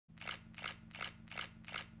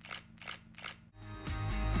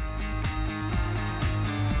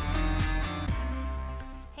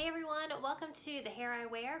to The Hair I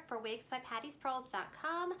Wear for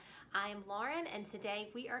wigsbypatty'spearls.com. I'm Lauren, and today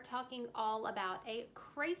we are talking all about a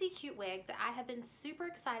crazy cute wig that I have been super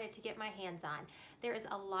excited to get my hands on. There is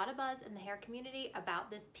a lot of buzz in the hair community about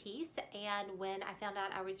this piece, and when I found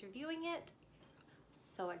out I was reviewing it,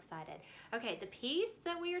 so excited. Okay, the piece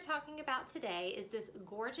that we are talking about today is this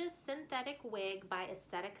gorgeous synthetic wig by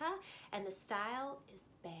Estetica, and the style is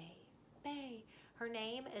Bay. Bay. Her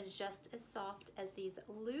name is just as soft as these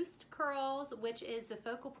loose curls, which is the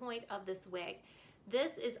focal point of this wig.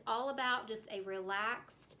 This is all about just a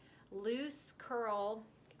relaxed, loose curl,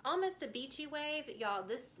 almost a beachy wave. Y'all,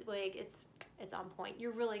 this wig, it's on point.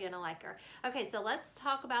 You're really gonna like her. Okay, so let's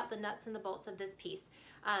talk about the nuts and the bolts of this piece.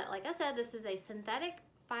 Like I said, this is a synthetic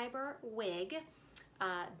fiber wig,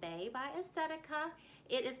 Bay by Estetica.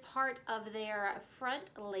 It is part of their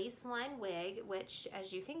front lace line wig, which,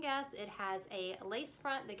 as you can guess, it has a lace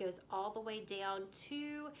front that goes all the way down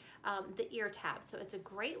to the ear tab. So it's a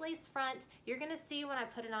great lace front. You're gonna see when I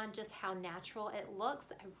put it on just how natural it looks.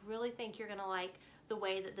 I really think you're gonna like the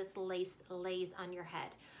way that this lace lays on your head.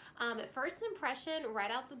 First impression,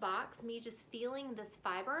 right out the box, me just feeling this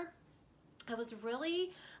fiber, I was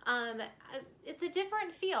really, it's a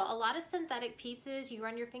different feel. A lot of synthetic pieces, you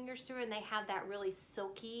run your fingers through and they have that really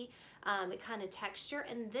silky kind of texture.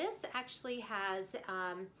 And this actually has,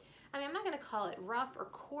 I mean, I'm not gonna call it rough or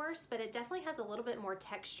coarse, but it definitely has a little bit more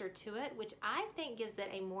texture to it, which I think gives it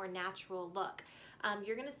a more natural look.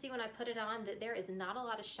 You're gonna see when I put it on that there is not a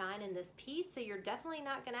lot of shine in this piece, so you're definitely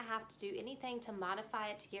not gonna have to do anything to modify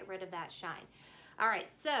it to get rid of that shine. All right,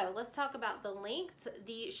 so let's talk about the length.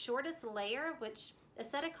 The shortest layer, which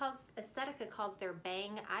Estetica calls their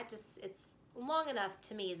bang, it's long enough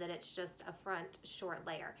to me that it's just a front short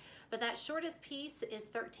layer. But that shortest piece is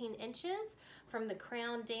 13 inches. From the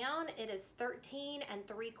crown down, it is 13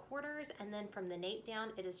 3/4, and then from the nape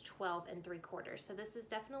down, it is 12 3/4. So this is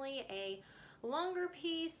definitely a longer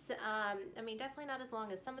piece. I mean, definitely not as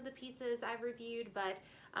long as some of the pieces I've reviewed, but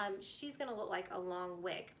she's gonna look like a long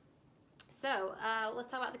wig. So let's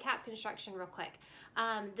talk about the cap construction real quick.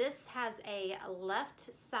 This has a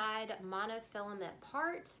left side monofilament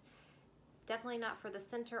part. Definitely not for the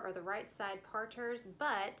center or the right side parters,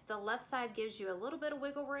 but the left side gives you a little bit of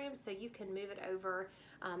wiggle room so you can move it over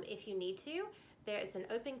if you need to. There is an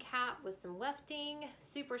open cap with some wefting,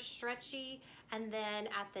 super stretchy, and then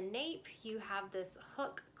at the nape you have this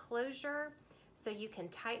hook closure so you can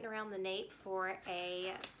tighten around the nape for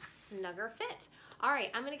a snugger fit. All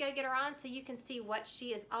right, I'm gonna go get her on so you can see what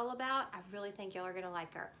she is all about. I really think y'all are gonna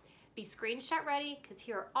like her. Be screenshot ready, because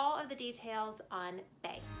here are all of the details on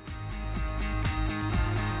Bay.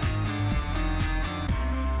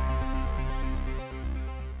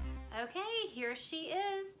 Okay, here she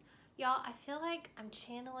is. Y'all, I feel like I'm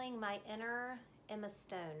channeling my inner Emma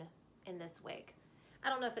Stone in this wig. I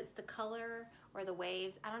don't know if it's the color or the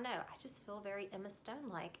waves. I don't know. I just feel very Emma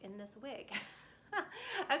Stone-like in this wig.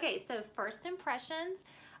 Okay, so first impressions,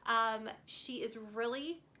 she is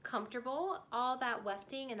really comfortable. All that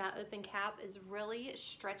wefting and that open cap is really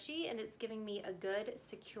stretchy, and it's giving me a good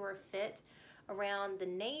secure fit around the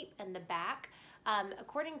nape and the back.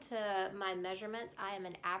 According to my measurements, I am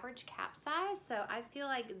an average cap size, so I feel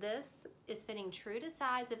like this is fitting true to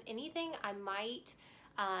size. If anything, I might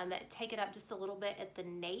take it up just a little bit at the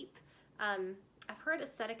nape. I've heard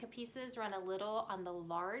Estetica pieces run a little on the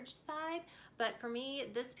large side, but for me,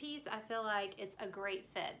 this piece, I feel like it's a great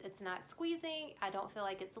fit. It's not squeezing. I don't feel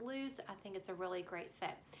like it's loose. I think it's a really great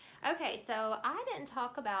fit. Okay, so I didn't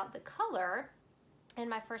talk about the color in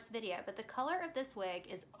my first video, but the color of this wig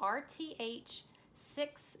is RTH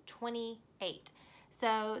 628.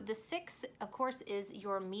 So the 6, of course, is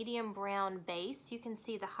your medium brown base. You can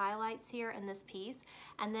see the highlights here in this piece.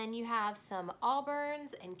 And then you have some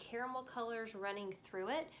auburns and caramel colors running through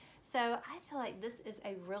it. So I feel like this is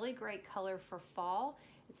a really great color for fall.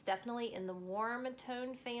 It's definitely in the warm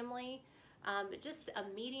tone family. But just a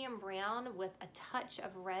medium brown with a touch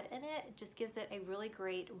of red in it. It just gives it a really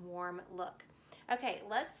great warm look. Okay,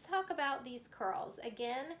 let's talk about these curls.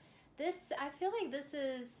 Again, I feel like this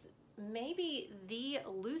is maybe the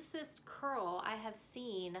loosest curl I have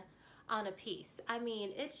seen on a piece. I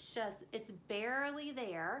mean, it's barely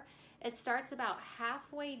there. It starts about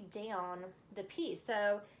halfway down the piece.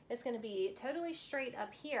 So it's gonna be totally straight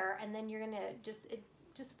up here, and then you're gonna it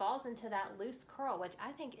just falls into that loose curl, which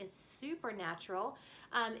I think is super natural.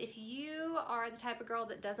 If you are the type of girl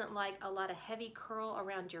that doesn't like a lot of heavy curl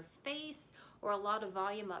around your face or a lot of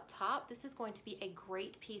volume up top, this is going to be a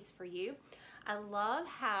great piece for you. I love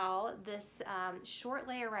how this short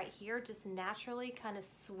layer right here just naturally kind of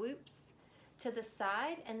swoops to the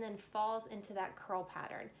side and then falls into that curl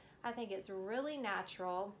pattern. I think it's really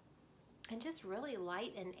natural and just really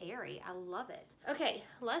light and airy. I love it. Okay,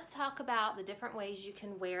 let's talk about the different ways you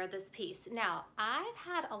can wear this piece. Now, I've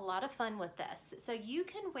had a lot of fun with this. So you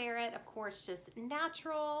can wear it, of course, just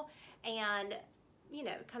natural and, you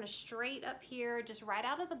know, kind of straight up here, just right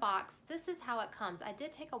out of the box. This is how it comes. I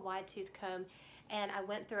did take a wide tooth comb and I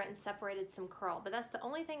went through it and separated some curl, but that's the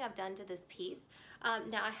only thing I've done to this piece.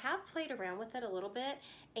 Now I have played around with it a little bit,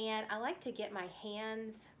 and I like to get my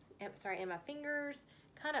hands, and my fingers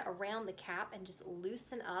kind of around the cap and just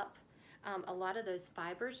loosen up a lot of those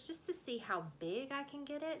fibers just to see how big I can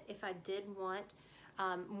get it if I did want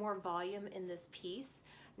more volume in this piece.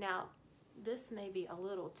 Now, this may be a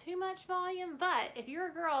little too much volume, but if you're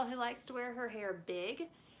a girl who likes to wear her hair big,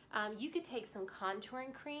 you could take some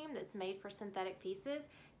contouring cream that's made for synthetic pieces,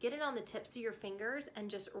 get it on the tips of your fingers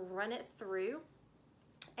and just run it through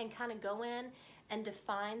and kind of go in and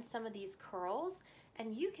define some of these curls,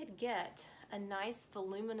 and you could get a nice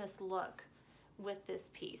voluminous look with this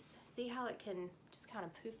piece. See how it can just kind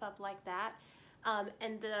of poof up like that?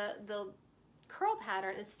 And the curl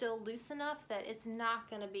pattern is still loose enough that it's not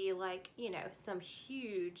gonna be like, you know, some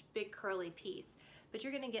huge big curly piece, but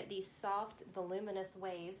you're gonna get these soft voluminous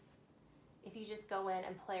waves if you just go in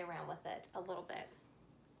and play around with it a little bit.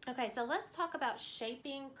 Okay, so let's talk about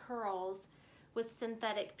shaping curls with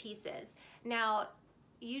synthetic pieces. Now,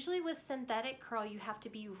 usually with synthetic curl, you have to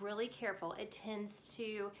be really careful. It tends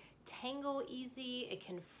to tangle easy, it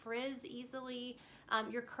can frizz easily.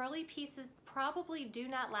 Your curly pieces probably do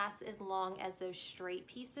not last as long as those straight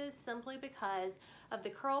pieces simply because of the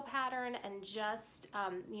curl pattern and just,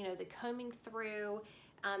 you know, the combing through.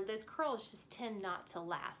 Those curls just tend not to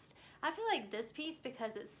last. I feel like this piece,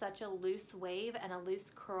 because it's such a loose wave and a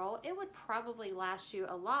loose curl, it would probably last you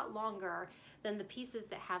a lot longer than the pieces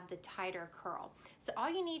that have the tighter curl. So all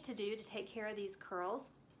you need to do to take care of these curls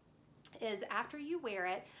is after you wear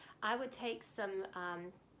it, I would take some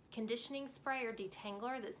conditioning spray or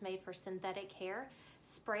detangler that's made for synthetic hair,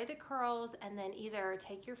 spray the curls, and then either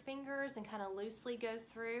take your fingers and kind of loosely go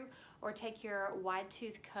through, or take your wide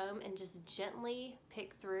tooth comb and just gently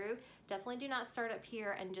pick through. Definitely do not start up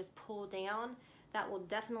here and just pull down. That will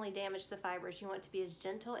definitely damage the fibers. You want it to be as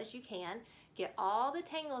gentle as you can. Get all the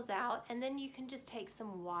tangles out, and then you can just take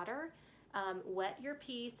some water, wet your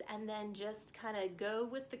piece, and then just kind of go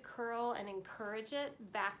with the curl and encourage it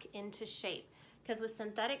back into shape. Because with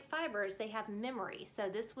synthetic fibers, they have memory. So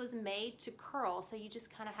this was made to curl, so you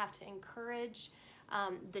just kind of have to encourage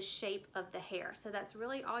the shape of the hair. So that's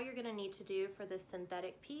really all you're gonna need to do for this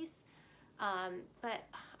synthetic piece. But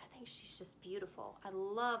I think she's just beautiful. I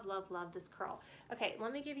love, love, love this curl. Okay,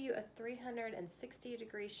 let me give you a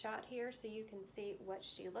 360-degree shot here so you can see what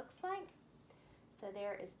she looks like. So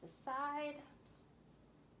there is the side,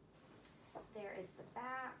 there is the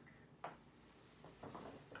back,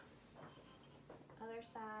 other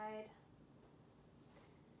side,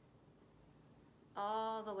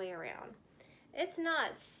 all the way around. It's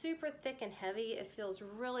not super thick and heavy. It feels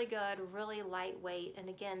really good, really lightweight, and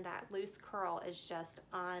again, that loose curl is just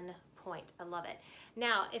on point. I love it.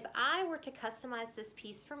 Now, if I were to customize this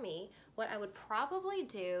piece for me, what I would probably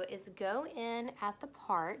do is go in at the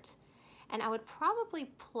part, and I would probably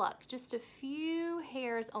pluck just a few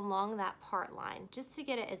hairs along that part line just to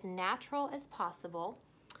get it as natural as possible.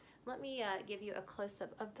 Let me give you a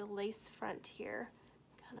close-up of the lace front here.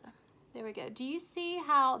 There we go. Do you see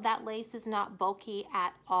how that lace is not bulky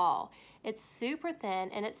at all? It's super thin,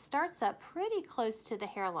 and it starts up pretty close to the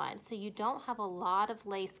hairline, so you don't have a lot of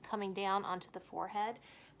lace coming down onto the forehead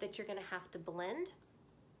that you're gonna have to blend.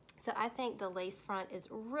 So I think the lace front is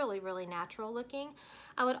really, really natural looking.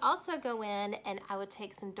 I would also go in and I would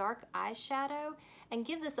take some dark eyeshadow and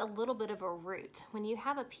give this a little bit of a root. When you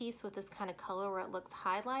have a piece with this kind of color where it looks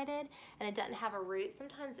highlighted and it doesn't have a root,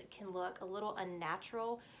 sometimes it can look a little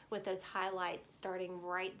unnatural with those highlights starting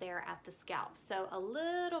right there at the scalp. So a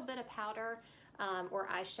little bit of powder or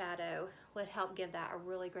eyeshadow would help give that a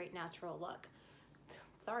really great natural look.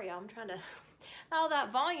 Sorry, y'all, I'm trying to, all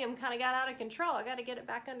that volume kind of got out of control. I got to get it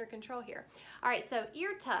back under control here. All right, so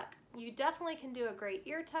ear tuck. You definitely can do a great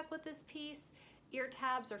ear tuck with this piece. Ear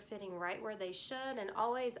tabs are fitting right where they should, and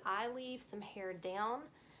always I leave some hair down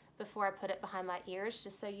before I put it behind my ears,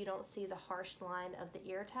 just so you don't see the harsh line of the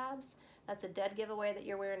ear tabs. That's a dead giveaway that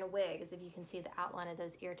you're wearing a wig, is if you can see the outline of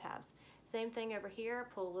those ear tabs. Same thing over here,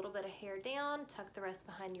 pull a little bit of hair down, tuck the rest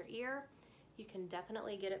behind your ear. You can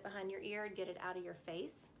definitely get it behind your ear and get it out of your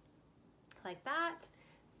face, like that.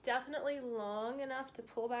 Definitely long enough to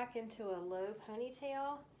pull back into a low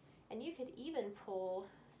ponytail, and you could even pull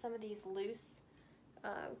some of these loose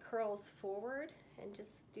curls forward and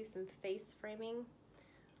just do some face framing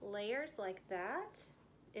layers like that.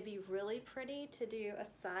 It'd be really pretty to do a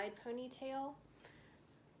side ponytail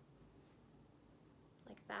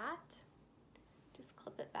like that. Just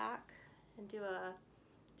clip it back and do a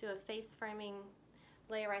face framing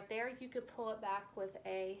layer right there. You could pull it back with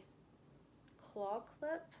a claw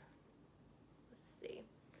clip. Let's see.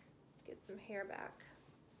 Let's get some hair back.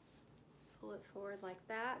 Pull it forward like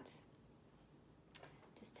that.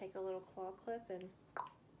 Just take a little claw clip and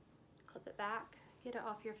clip it back. Get it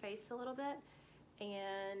off your face a little bit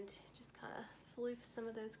and just kind of floof some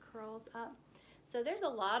of those curls up. So there's a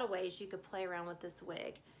lot of ways you could play around with this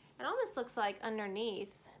wig. It almost looks like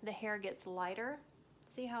underneath the hair gets lighter.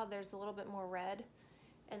 See how there's a little bit more red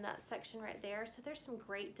in that section right there? So there's some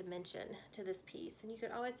great dimension to this piece. And you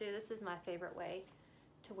could always do, this is my favorite way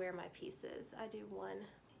to wear my pieces. I do one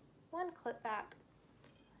clip back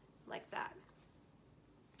like that.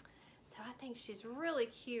 So I think she's really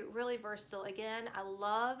cute, really versatile. Again, I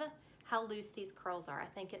love how loose these curls are. I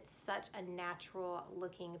think it's such a natural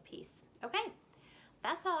looking piece. Okay,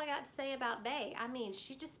 that's all I got to say about Bay. I mean,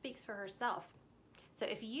 she just speaks for herself. So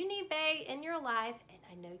if you need Bay in your life, and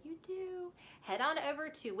I know you do, head on over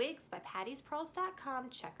to wigsbypattiespearls.com.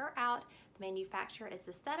 Check her out. The manufacturer is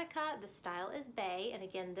Estetica. The style is Bay. And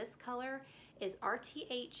again, this color is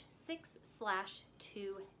RTH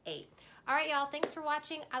 6/28. All right, y'all, thanks for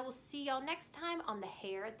watching. I will see y'all next time on The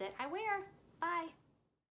Hair That I Wear. Bye.